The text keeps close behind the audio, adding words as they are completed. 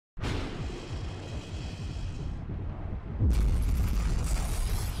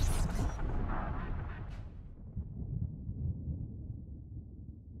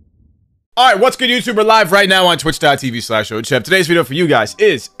All right, what's good, YouTube? We're live right now on twitch.tv/OhChev. Today's video for you guys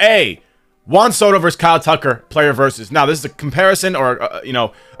is a Juan Soto versus Kyle Tucker player versus. Now, this is a comparison or,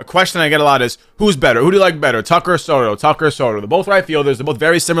 a question I get a lot is, who's better? Who do you like better? Tucker or Soto? Tucker or Soto? They're both right fielders. They're both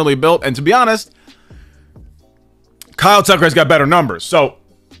very similarly built. And to be honest, Kyle Tucker has got better numbers. So,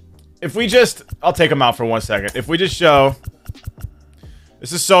 if we just... I'll take him out for 1 second. If we just show...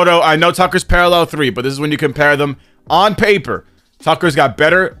 This is Soto. I know Tucker's parallel 3, but this is when you compare them on paper. Tucker's got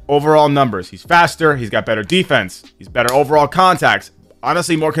better overall numbers. He's faster. He's got better defense. He's better overall contacts.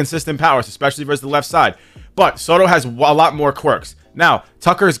 Honestly, more consistent powers, especially versus the left side. But Soto has a lot more quirks. Now,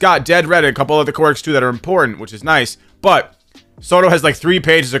 Tucker's got dead red and a couple other quirks too that are important, which is nice. But Soto has like 3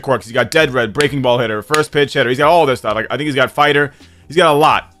 pages of quirks. He's got dead red, breaking ball hitter, first pitch hitter. He's got all this stuff. Like, I think he's got fighter. He's got a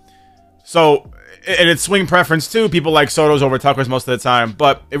lot. So, and it's swing preference too. People like Soto's over Tucker's most of the time.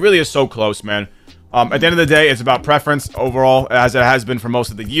 But it really is so close, man. At the end of the day, it's about preference overall, as it has been for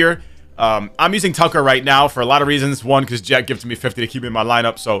most of the year. I'm using Tucker right now for a lot of reasons. One, because Jet gifted me 50 to keep me in my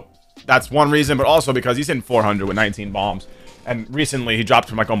lineup, so that's one reason. But also because he's hitting 400 with 19 bombs. And recently, he dropped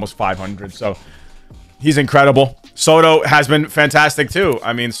from like almost 500, so he's incredible. Soto has been fantastic too.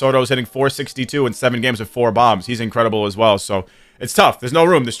 I mean, Soto's hitting 462 in 7 games with 4 bombs. He's incredible as well, so it's tough. There's no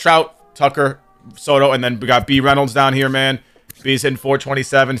room. There's Trout, Tucker, Soto, and then we got B. Reynolds down here, man. B's hitting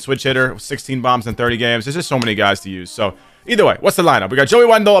 427, switch hitter, 16 bombs in 30 games. There's just so many guys to use. So, either way, what's the lineup? We got Joey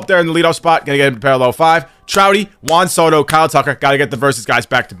Wendell up there in the leadoff spot. Gonna get him to parallel 5. Trouty, Juan Soto, Kyle Tucker. Gotta get the versus guys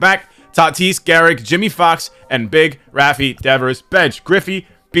back to back. Tatis, Garrick, Jimmy Fox, and Big, Raffy, Devers. Bench, Griffey,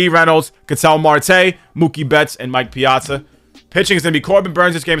 B. Reynolds, Ketel Marte, Mookie Betts, and Mike Piazza. Pitching is gonna be Corbin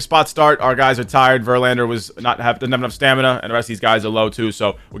Burns. This game spot start. Our guys are tired. Verlander doesn't have enough stamina, and the rest of these guys are low too.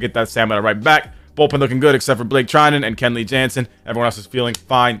 So we'll get that stamina right back. Bullpen looking good except for Blake Trinan and Kenley Jansen. Everyone else is feeling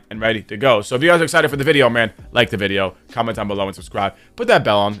fine and ready to go. So if you guys are excited for the video, man, like the video, comment down below and subscribe. Put that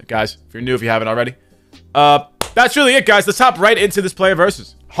bell on, guys, if you're new, if you haven't already. That's really it, guys. Let's hop right into this player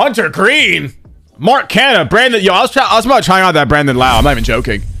versus. Hunter Green, Mark Canna, Brandon. Yo, I was about trying out that Brandon Lau. I'm not even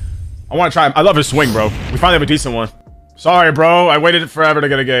joking. I want to try him. I love his swing, bro. We finally have a decent one. Sorry, bro. I waited forever to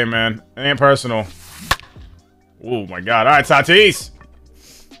get a game, man. It ain't personal. Oh, my God. All right, Tatis.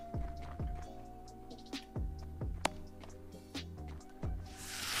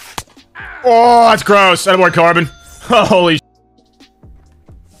 Oh, that's gross. Attaboy, Corbin. Holy sh**.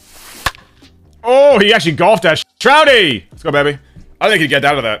 Oh, he actually golfed that sh**. Trouty! Let's go, baby. I think he'd get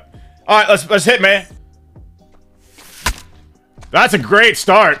out of that. All right, let's hit, man. That's a great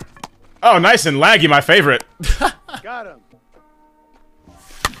start. Oh, nice and laggy, my favorite. Got him.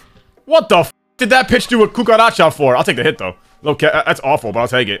 What the f*** did that pitch do a cucaracha for? I'll take the hit, though. Okay, that's awful, but I'll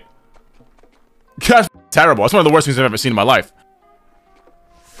take it. That's terrible. That's one of the worst things I've ever seen in my life.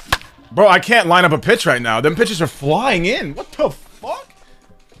 Bro, I can't line up a pitch right now. Them pitches are flying in. What the fuck?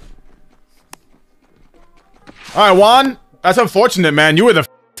 Alright, Juan. That's unfortunate, man. You were the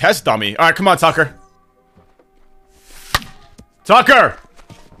test dummy. Alright, come on, Tucker. Tucker!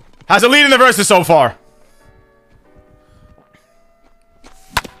 Has a lead in the versus so far.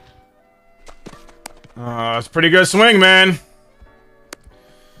 That's a pretty good swing, man.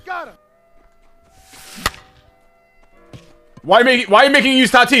 Got him. Why are you making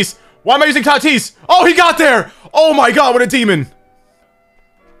use Tatis? Why am I using Tatis? Oh, he got there! Oh my God, what a demon!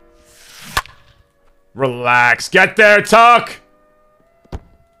 Relax. Get there, Tuck!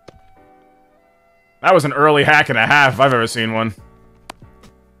 That was an early hack and a half if I've ever seen one.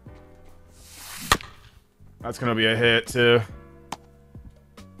 That's gonna be a hit, too.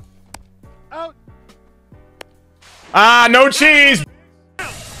 Out. Ah, no cheese!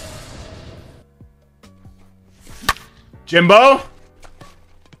 Jimbo?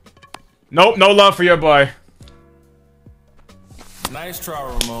 Nope, no love for your boy. Nice try,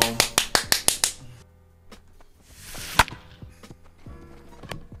 Ramon.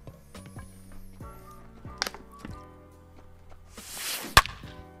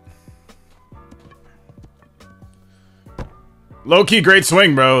 Low-key great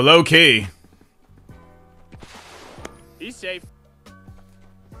swing, bro. Low-key. He's safe.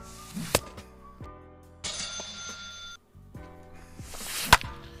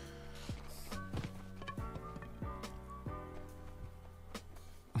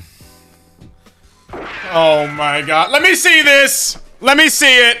 Oh my God. Let me see this. Let me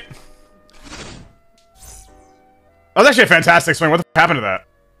see it. That was actually a fantastic swing. What the f happened to that?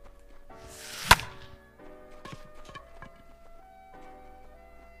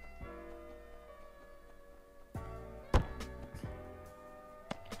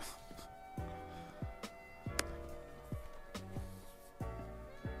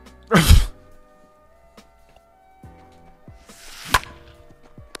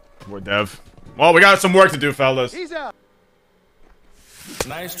 We're dev. Well, we got some work to do, fellas. He's out.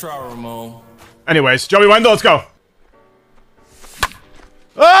 Nice try, Ramon. Anyways, Joey Wendell, let's go.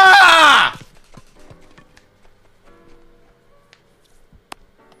 Ah!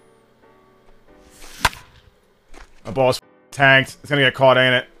 My ball's tanked. It's gonna get caught,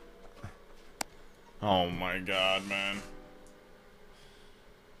 ain't it? Oh my god, man.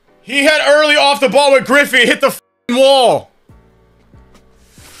 He had early off the ball with Griffey, hit the wall.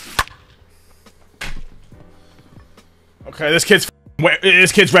 Okay, this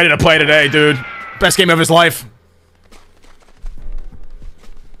kid's ready to play today, dude. Best game of his life.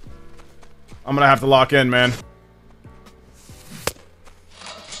 I'm gonna have to lock in, man.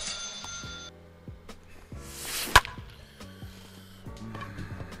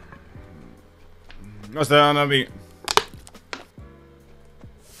 What's that on me?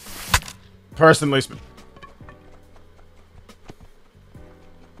 Personally,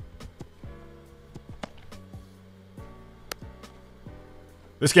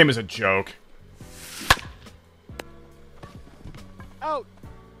 this game is a joke. Out.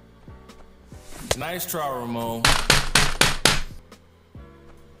 Nice try, Ramon.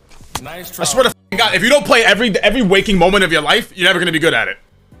 Nice try. I swear to God, if you don't play every waking moment of your life, you're never gonna be good at it.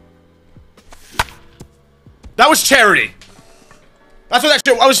 That was charity. That's what that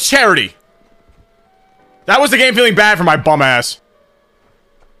shit was, charity. That was the game feeling bad for my bum ass.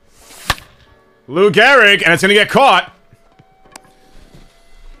 Lou Gehrig, and it's gonna get caught.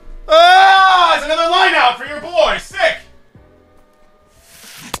 Ah, it's another line out for your boy. Sick.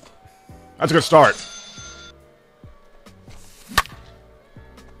 That's a good start.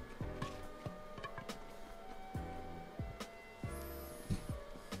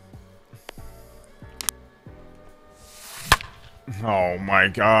 Oh my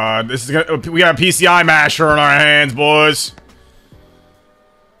god. This is gonna, we got a PCI masher on our hands, boys.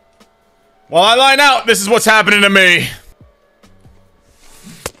 While I line out, this is what's happening to me.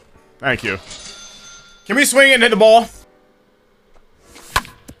 Thank you. Can we swing it and hit the ball?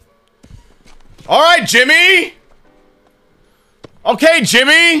 Alright, Jimmy! Okay,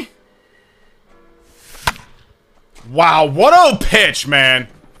 Jimmy! Wow, what a pitch, man.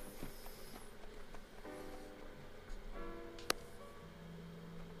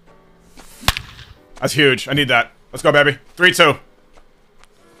 That's huge. I need that. Let's go, baby. 3-2.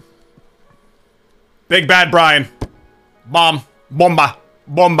 Big bad Brian. Bomb. Bomba.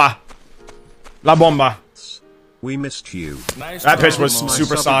 Bomba. La bomba. We missed you. Nice That try, pitch was Ramon.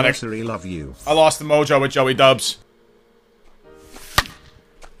 supersonic. Love you. I lost the mojo with Joey Dubs.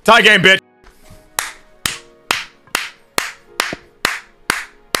 Tie game, bitch.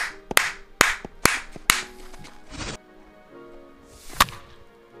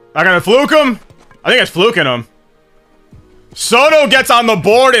 Not gonna fluke him? I think it's fluking him. Soto gets on the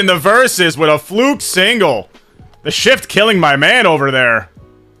board in the verses with a fluke single. The shift killing my man over there.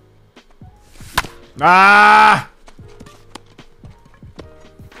 Ah!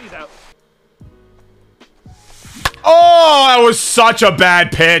 He's out. Oh, that was such a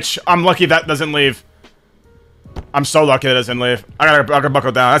bad pitch. I'm lucky that doesn't leave. I'm so lucky that doesn't leave. I gotta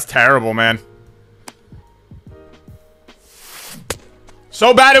buckle down. That's terrible, man.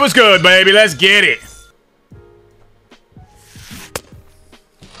 So bad it was good, baby. Let's get it.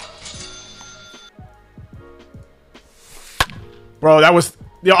 Bro, that was...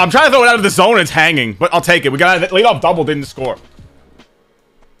 Yo, I'm trying to throw it out of the zone and it's hanging. But I'll take it. We got a lead-off double, didn't score.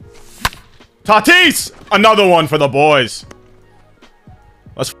 Tatis! Another one for the boys.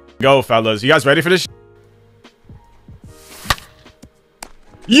 Let's go, fellas. You guys ready for this?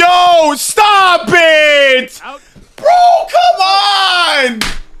 Yo, stop it! Out. Bro, come on!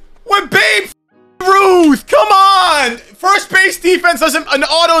 With Babe Ruth, come on! First base defense doesn't... An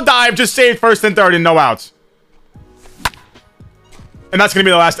auto dive just saved first and third and no outs. And that's gonna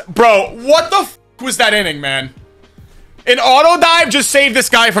be the last... Bro, what the f was that inning, man? An auto dive just saved this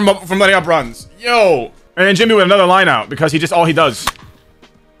guy from letting up runs. Yo. And then Jimmy with another line out because he just... all he does.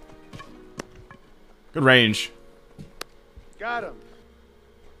 Good range. Got him.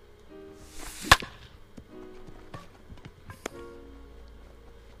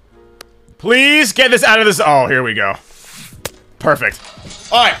 Please get this out of this... Oh, here we go. Perfect.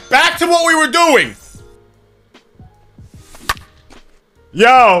 Alright, back to what we were doing.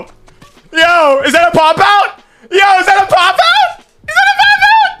 Yo. Yo, is that a pop-out? Yo, is that a pop-out? Is that a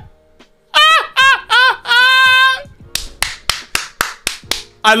pop-out?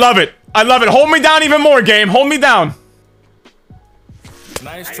 I love it. I love it. Hold me down even more, game. Hold me down.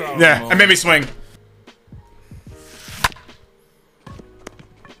 Nice try, Yeah, Ramon. and made me swing.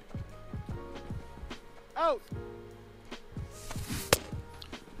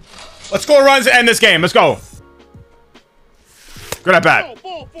 score runs and end this game. Let's go. Good at bat.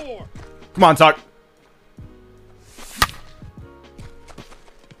 Ball 4. Come on, Tuck.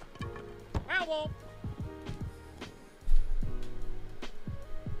 Foul ball.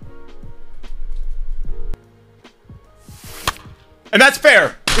 And that's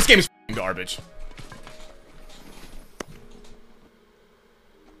fair. This game is f***ing garbage.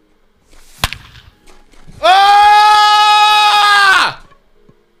 Ah!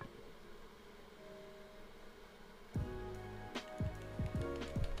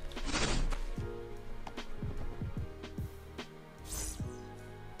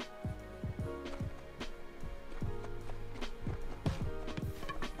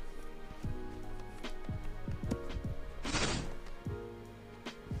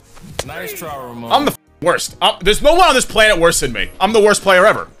 Nice try, Ramon. I'm the worst. There's no one on this planet worse than me. I'm the worst player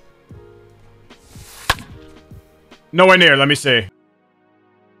ever. Nowhere near. Let me see.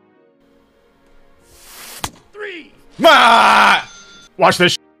 3. Ah! Watch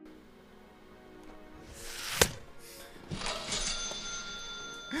this.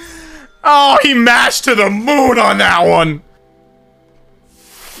 Oh, he mashed to the moon on that one.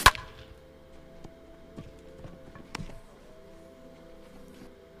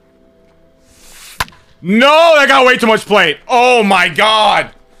 No, that got way too much plate. Oh my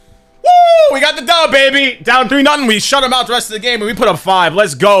god. Woo! We got the dub, baby. Down 3-0. We shut them out the rest of the game and we put up 5.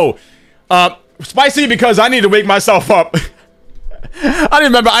 Let's go. Spicy because I need to wake myself up. I don't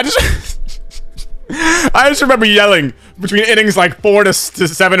remember. I just remember yelling between innings like 4 to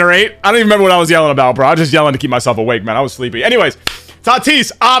 7 or 8. I don't even remember what I was yelling about, bro. I was just yelling to keep myself awake, man. I was sleepy. Anyways,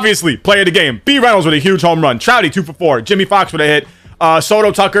 Tatis, obviously, player of the game. B. Reynolds with a huge home run. Trouty, 2 for 4. Jimmy Fox with a hit.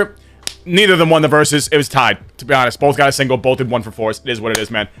 Soto, Tucker. Neither of them won the versus. It was tied, to be honest. Both got a single. Both did 1 for 4. It is what it is,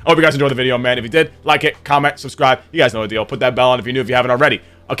 man. I hope you guys enjoyed the video, man. If you did, like it, comment, subscribe. You guys know the deal. Put that bell on if you're new, if you haven't already.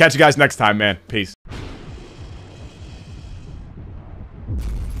 I'll catch you guys next time, man. Peace.